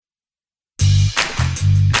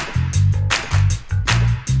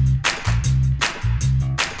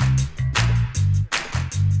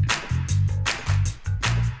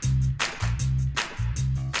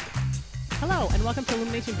welcome to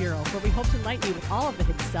Illumination Bureau, where we hope to enlighten you with all of the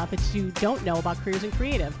hidden stuff that you don't know about careers in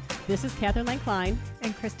creative. This is Catherine Lang Klein.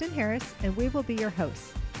 And Kristen Harris, and we will be your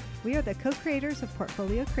hosts. We are the co-creators of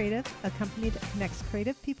Portfolio Creative, a company that connects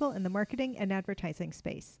creative people in the marketing and advertising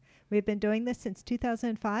space. We've been doing this since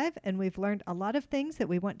 2005, and we've learned a lot of things that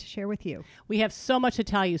we want to share with you. We have so much to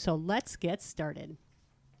tell you, so let's get started.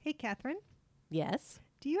 Hey, Catherine. Yes?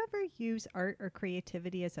 Do you ever use art or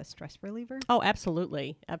creativity as a stress reliever? Oh,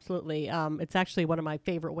 absolutely. Absolutely. It's actually one of my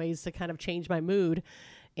favorite ways to kind of change my mood.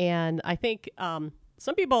 And I think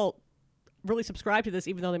some people really subscribe to this,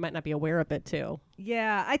 even though they might not be aware of it, too.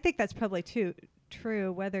 Yeah, I think that's probably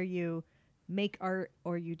true, whether you make art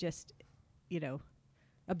or you just,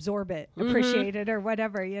 absorb it, appreciate it, or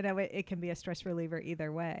whatever. It can be a stress reliever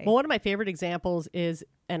either way. Well, one of my favorite examples is,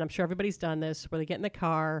 and I'm sure everybody's done this, where they get in the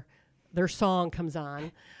car, their song comes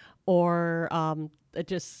on, or it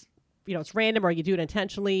just, it's random, or you do it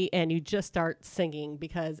intentionally, and you just start singing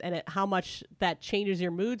how much that changes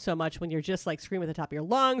your mood so much when you're just like screaming at the top of your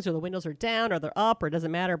lungs, or the windows are down, or they're up, or it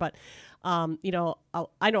doesn't matter. But, I know a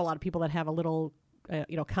lot of people that have a little,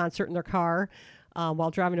 concert in their car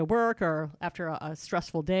while driving to work or after a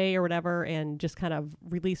stressful day or whatever, and just kind of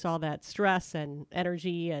release all that stress and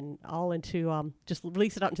energy and all into just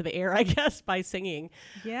release it out into the air, I guess, by singing.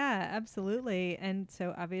 Yeah, absolutely. And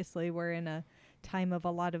so obviously we're in a time of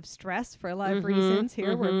a lot of stress for a lot of reasons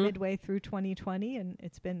here. We're midway through 2020 and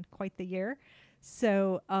it's been quite the year.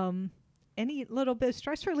 So any little bit of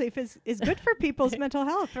stress relief is good for people's mental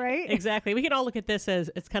health, right? Exactly. We can all look at this as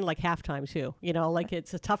it's kind of like halftime too. Like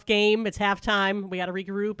it's a tough game. It's halftime. We got to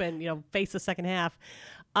regroup and, face the second half.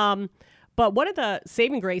 But one of the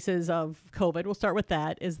saving graces of COVID, we'll start with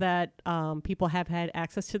that, is that people have had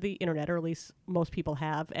access to the internet, or at least most people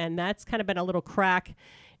have. And that's kind of been a little crack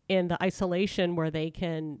in the isolation where they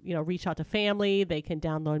can, reach out to family, they can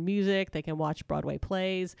download music, they can watch Broadway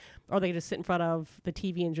plays, or they can just sit in front of the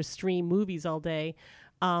TV and just stream movies all day.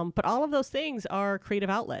 But all of those things are creative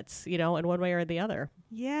outlets, in one way or the other.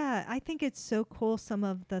 Yeah, I think it's so cool. Some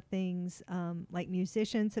of the things like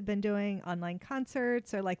musicians have been doing online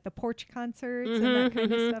concerts, or like the porch concerts and that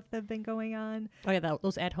kind of stuff that have been going on. Oh, yeah,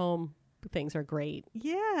 those at-home things are great.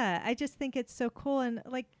 Yeah, I just think it's so cool. And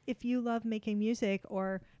like, if you love making music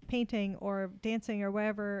or painting or dancing or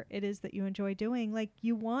whatever it is that you enjoy doing, like,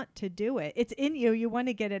 you want to do it. It's in you. You want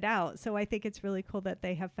to get it out. So I think it's really cool that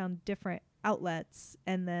they have found different outlets,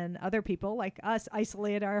 and then other people like us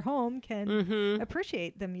isolated at our home can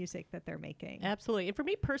appreciate the music that they're making. Absolutely. And for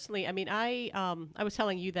me personally, I mean, I was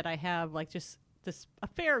telling you that I have like just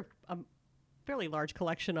a fairly large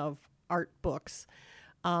collection of art books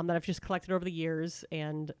that I've just collected over the years,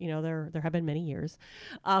 and there have been many years,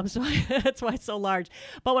 so that's why it's so large.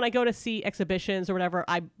 But when I go to see exhibitions or whatever,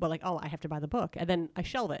 I have to buy the book, and then I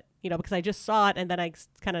shelve it, because I just saw it, and then I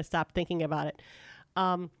kind of stopped thinking about it.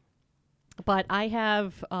 But I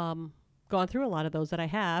have gone through a lot of those that I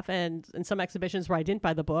have, and in some exhibitions where I didn't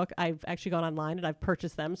buy the book, I've actually gone online and I've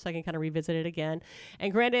purchased them so I can kind of revisit it again.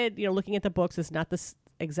 And granted, looking at the books is not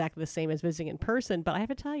exactly the same as visiting in person, but I have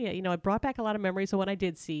to tell you, it brought back a lot of memories of when I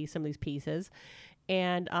did see some of these pieces.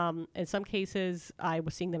 And in some cases, I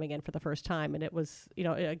was seeing them again for the first time, and it was,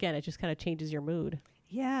 again, it just kind of changes your mood.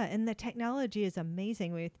 Yeah, and the technology is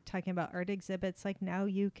amazing. We're talking about art exhibits. Like, now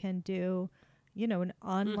you can do, an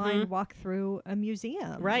online walk through a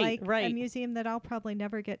museum. Right. A museum that I'll probably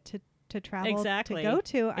never get to travel to go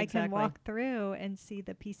to. Exactly. I can walk through and see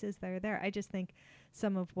the pieces that are there. I just think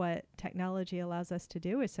some of what technology allows us to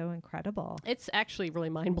do is so incredible. It's actually really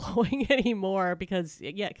mind-blowing anymore because,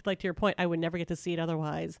 like to your point, I would never get to see it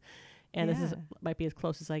otherwise. And this might be as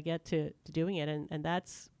close as I get to doing it. And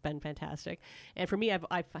that's been fantastic. And for me,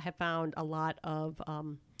 I have found a lot of,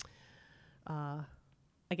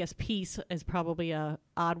 I guess peace is probably a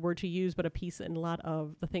odd word to use, but a peace in a lot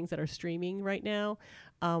of the things that are streaming right now.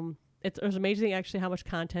 It's amazing actually how much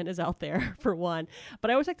content is out there, for one. But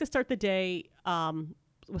I always like to start the day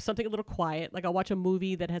with something a little quiet. Like, I'll watch a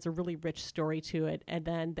movie that has a really rich story to it. And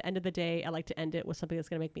then the end of the day, I like to end it with something that's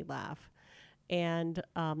going to make me laugh. And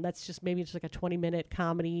that's just maybe just like a 20-minute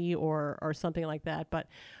comedy or something like that. But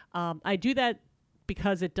I do that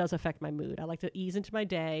because it does affect my mood. I like to ease into my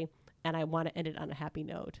day, and I want to end it on a happy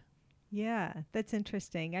note. Yeah, that's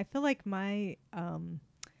interesting. I feel like my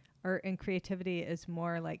art and creativity is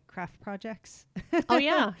more like craft projects. Oh,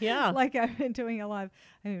 yeah, yeah. Like, I've been doing a lot of,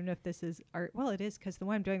 I don't even know if this is art. Well, it is, because the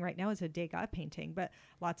one I'm doing right now is a Degas painting, but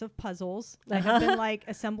lots of puzzles. I have been like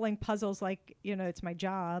assembling puzzles like, it's my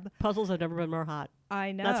job. Puzzles have never been more hot.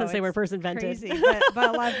 I know. Not since they were it's first invented. Crazy, but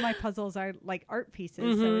a lot of my puzzles are like art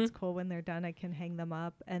pieces, so it's cool when they're done. I can hang them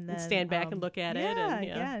up and then stand back and look at it.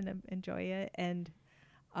 And, and enjoy it. And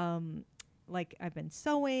like I've been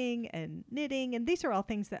sewing and knitting, and these are all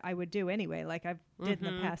things that I would do anyway. Like I've did in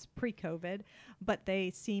the past pre-COVID, but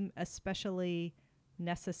they seem especially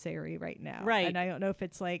necessary right now. Right. And I don't know if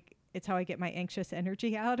it's like it's how I get my anxious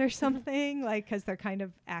energy out or something, like because they're kind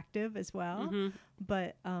of active as well.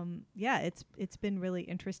 But yeah, it's been really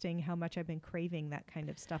interesting how much I've been craving that kind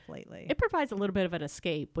of stuff lately. It provides a little bit of an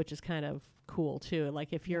escape, which is kind of cool too.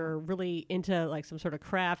 Like if you're really into like some sort of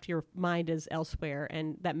craft, your mind is elsewhere,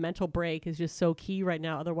 and that mental break is just so key right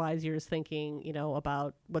now. Otherwise, you're just thinking, you know,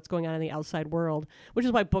 about what's going on in the outside world, which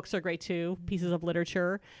is why books are great too. Pieces of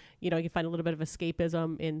literature, you know, you can find a little bit of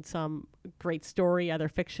escapism in some great story, either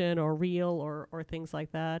fiction or real or things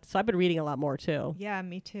like that. So I've been reading a lot more too. Yeah,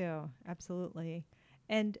 me too. Absolutely.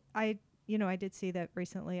 And I did see that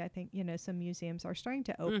recently. I think, some museums are starting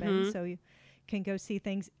to open, so you can go see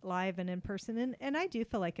things live and in person. And I do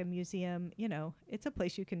feel like a museum, it's a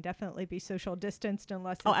place you can definitely be social distanced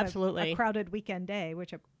unless it's absolutely. A crowded weekend day,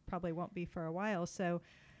 which it probably won't be for a while. So,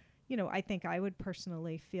 I think I would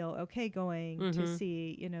personally feel okay going to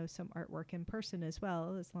see, some artwork in person as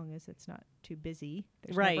well, as long as it's not too busy.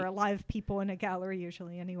 There's never a lot of people in a gallery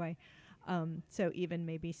usually anyway. So even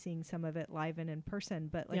maybe seeing some of it live and in person,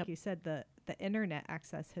 but like you said, the internet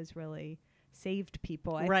access has really saved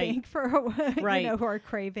people, I think, for who are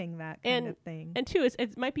craving that kind of thing. And two,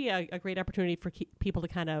 it might be a great opportunity for people to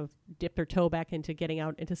kind of dip their toe back into getting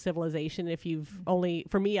out into civilization. If you've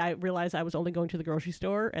for me, I realized I was only going to the grocery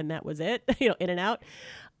store and that was it, in and out.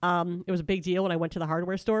 It was a big deal when I went to the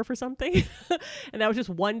hardware store for something. And that was just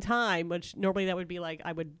one time, which normally that would be like,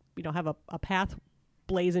 I would, have a path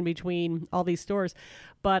blazing between all these stores.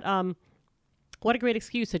 But what a great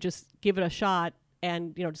excuse to just give it a shot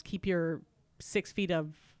and, just keep your 6 feet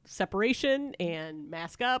of separation and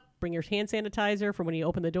mask up, bring your hand sanitizer for when you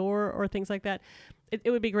open the door or things like that.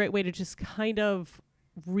 It would be a great way to just kind of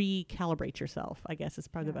recalibrate yourself, I guess is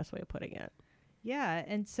probably the best way of putting it. Yeah.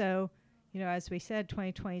 And so, as we said,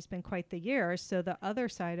 2020 has been quite the year. So the other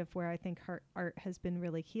side of where I think art has been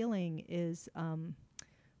really healing is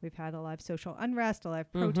we've had a lot of social unrest, a lot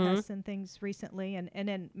of protests and things recently, and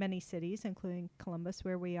in many cities, including Columbus,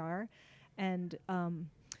 where we are. And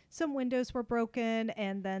some windows were broken,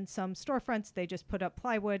 and then some storefronts, they just put up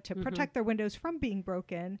plywood to protect their windows from being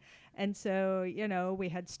broken. And so, we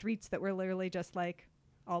had streets that were literally just like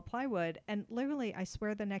all plywood. And literally, I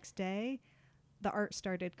swear the next day, the art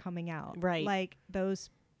started coming out. Right. Like those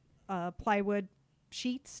plywood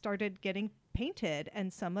sheets started getting painted,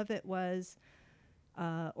 and some of it was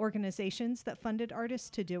organizations that funded artists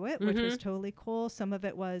to do it, which was totally cool. Some of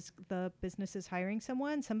it was the businesses hiring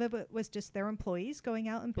someone. Some of it was just their employees going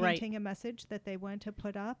out and painting a message that they wanted to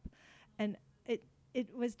put up. And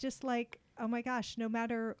it was just like, oh my gosh, no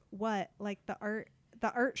matter what, like the art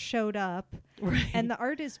showed up, and the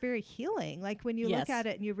art is very healing. Like when you look at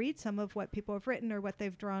it and you read some of what people have written or what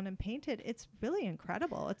they've drawn and painted, it's really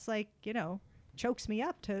incredible. It's like, chokes me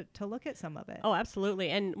up to look at some of it. Oh, absolutely.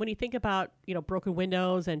 And when you think about, broken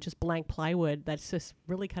windows and just blank plywood, that's just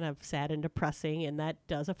really kind of sad and depressing, and that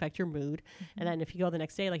does affect your mood. And then if you go the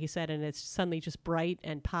next day, like you said, and it's suddenly just bright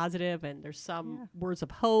and positive, and there's some words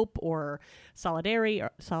of hope or solidarity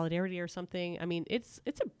or something. I mean, it's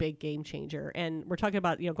a big game changer. And we're talking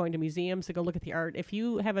about, going to museums to go look at the art. If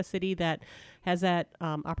you have a city that has that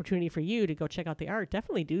opportunity for you to go check out the art,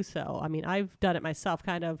 definitely do so. I mean, I've done it myself,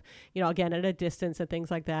 kind of, again, at a distance and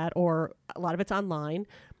things like that, or a lot of it's online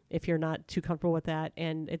if you're not too comfortable with that.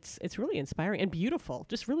 And it's really inspiring and beautiful,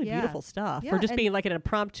 just really beautiful stuff for just being like an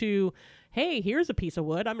impromptu, hey, here's a piece of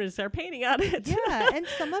wood, I'm going to start painting on it. Yeah. And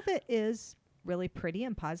some of it is really pretty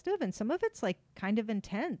and positive, and some of it's like kind of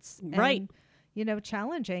intense and,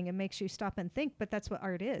 challenging and makes you stop and think, but that's what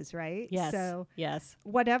art is, right? Yes. So yes,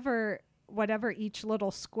 whatever each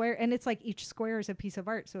little square, and it's like each square is a piece of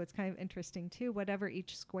art, so it's kind of interesting too. Whatever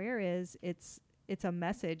each square is, it's a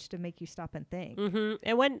message to make you stop and think.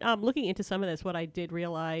 And when looking into some of this, what I did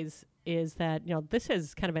realize is that, this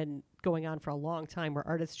has kind of been going on for a long time, where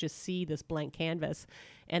artists just see this blank canvas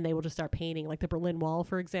and they will just start painting, like the Berlin Wall,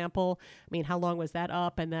 for example. I mean, how long was that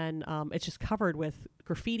up? And then it's just covered with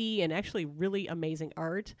graffiti and actually really amazing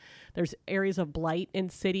art. There's areas of blight in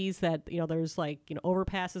cities that, there's like,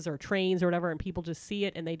 overpasses or trains or whatever, and people just see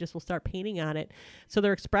it and they just will start painting on it. So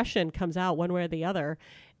their expression comes out one way or the other.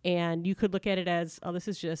 And you could look at it as, oh, this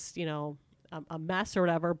is just, a mess or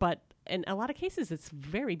whatever, but in a lot of cases, it's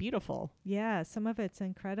very beautiful. Yeah, some of it's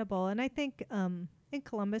incredible. And I think in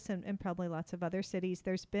Columbus and probably lots of other cities,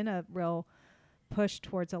 there's been a real push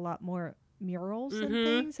towards a lot more murals and Mhm,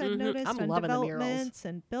 things I've mhm. noticed I'm on loving the murals. developments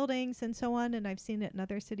and buildings and so on. And I've seen it in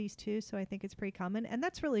other cities too. So I think it's pretty common. And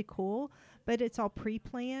that's really cool. But it's all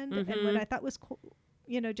pre-planned. And what Mhm. I thought was cool,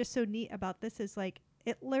 just so neat about this is like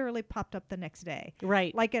it literally popped up the next day.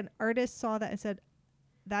 Right. Like an artist saw that and said,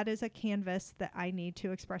 that is a canvas that I need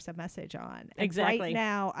to express a message on. And Exactly. right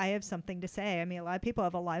now I have something to say. I mean, a lot of people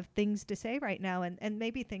have a lot of things to say right now, and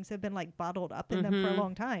maybe things have been like bottled up in them for a Mhm.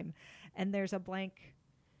 long time. And there's a blank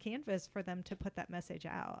canvas for them to put that message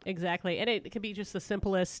out. Exactly. And it could be just the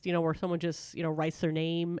simplest, where someone just, writes their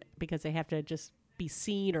name because they have to just be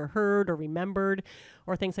seen or heard or remembered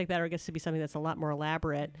or things like that. Or it gets to be something that's a lot more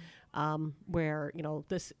elaborate, where,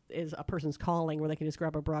 this is a person's calling where they can just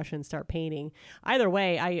grab a brush and start painting. Either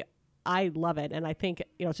way, I love it. And I think,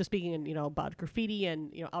 just speaking, about graffiti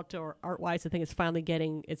and, outdoor art wise, I think it's finally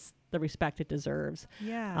getting the respect it deserves.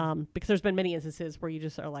 Yeah. Because there's been many instances where you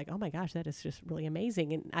just are like, oh my gosh, that is just really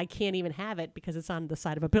amazing. And I can't even have it because it's on the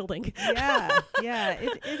side of a building. Yeah.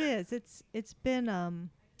 It is. It's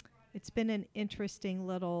been an interesting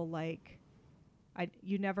little, like,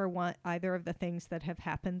 you never want either of the things that have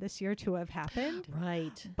happened this year to have happened.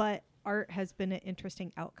 Right. But art has been an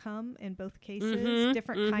interesting outcome in both cases. Mhm,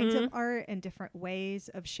 Different kinds of art and different ways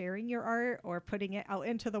of sharing your art or putting it out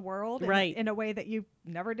into the world Right. in a way that you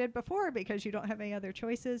never did before because you don't have any other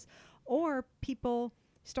choices, or people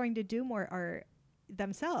starting to do more art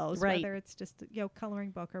themselves, Right. whether it's just coloring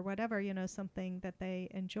book or whatever, something that they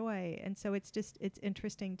enjoy. And so it's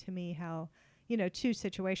interesting to me how two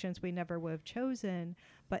situations we never would have chosen,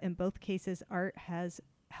 but in both cases art has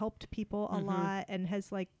helped people a lot and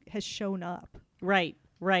has shown up. Right.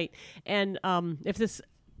 And if this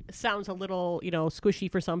sounds a little, squishy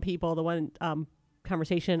for some people, the one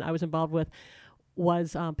conversation I was involved with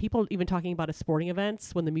was people even talking about sporting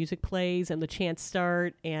events when the music plays and the chants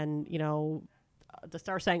start and, the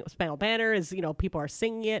Star Spangled Banner is, people are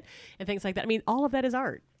singing it and things like that. I mean, all of that is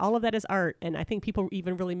art. And I think people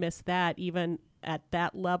even really miss that, even at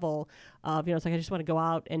that level of, it's like, I just want to go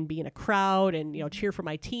out and be in a crowd and, cheer for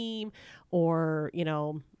my team or,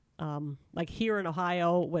 like here in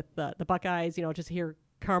Ohio with the Buckeyes, just here,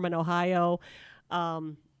 Carmen, Ohio,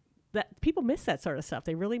 that people miss that sort of stuff.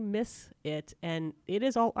 They really miss it. And it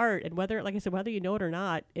is all art. And whether, like I said, whether you know it or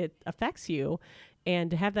not, it affects you.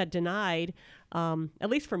 And to have that denied, at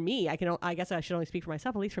least for me, I guess I should only speak for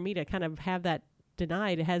myself, at least for me to kind of have that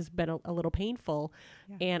denied, it has been a little painful.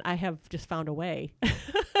 Yeah. And I have just found a way to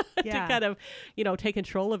kind of, take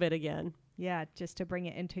control of it again. Yeah. Just to bring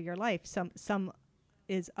it into your life. Some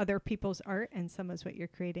is other people's art and some is what you're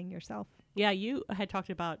creating yourself. Yeah. You had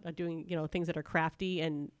talked about doing, things that are crafty,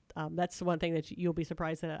 and that's one thing that you'll be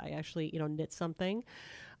surprised that I actually, knit something.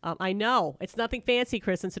 I know it's nothing fancy,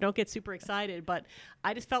 Kristen, so don't get super excited, but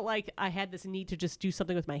I just felt like I had this need to just do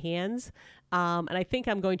something with my hands. And I think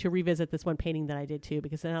I'm going to revisit this one painting that I did too,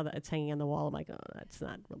 because now that it's hanging on the wall, I'm like, oh, that's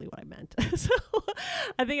not really what I meant. So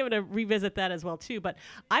I think I'm going to revisit that as well too. But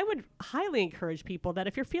I would highly encourage people that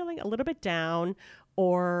if you're feeling a little bit down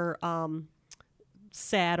or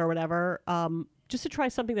sad or whatever, just to try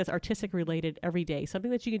something that's artistic related every day, something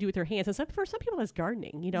that you can do with your hands. And for some people that's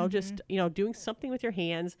gardening, just, doing something with your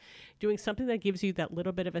hands, doing something that gives you that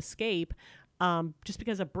little bit of escape, just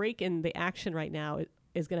because a break in the action right now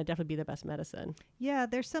is going to definitely be the best medicine. Yeah,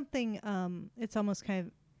 there's something, it's almost kind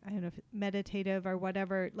of, I don't know if meditative or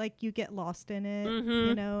whatever, like you get lost in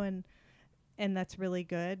it, and that's really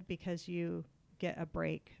good because you get a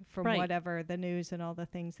break from whatever the news and all the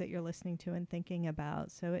things that you're listening to and thinking about.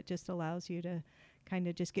 So it just allows you to kind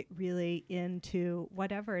of just get really into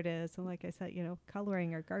whatever it is. So like I said,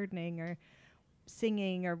 coloring or gardening or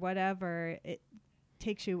singing or whatever, it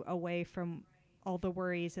takes you away from all the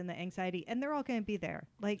worries and the anxiety, and they're all going to be there.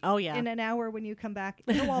 Like, oh yeah, in an hour when you come back,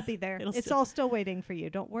 it'll all be there. It's all still waiting for you.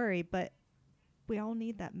 Don't worry. But we all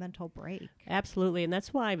need that mental break. Absolutely. And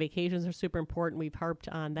that's why vacations are super important. We've harped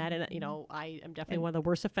on that. And, I am definitely one of the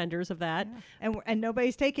worst offenders of that. Yeah. And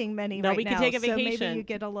nobody's taking many Nobody right now. Can take a vacation. So maybe you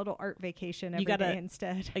get a little art vacation every day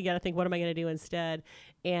instead. You got to think, what am I going to do instead?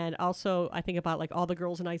 And also I think about like all the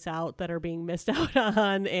girls' nights out that are being missed out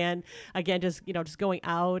on. And again, just going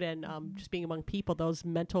out and just being among people, those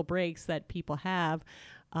mental breaks that people have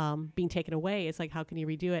being taken away. It's like, how can you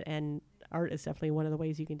redo it? And art is definitely one of the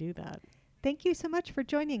ways you can do that. Thank you so much for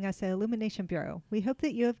joining us at Illumination Bureau. We hope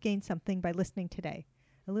that you have gained something by listening today.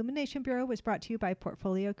 Illumination Bureau was brought to you by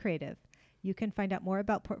Portfolio Creative. You can find out more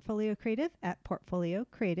about Portfolio Creative at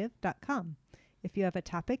portfoliocreative.com. If you have a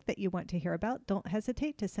topic that you want to hear about, don't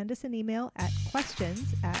hesitate to send us an email at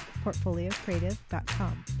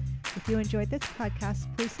questions@portfoliocreative.com. If you enjoyed this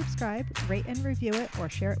podcast, please subscribe, rate and review it, or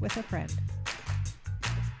share it with a friend.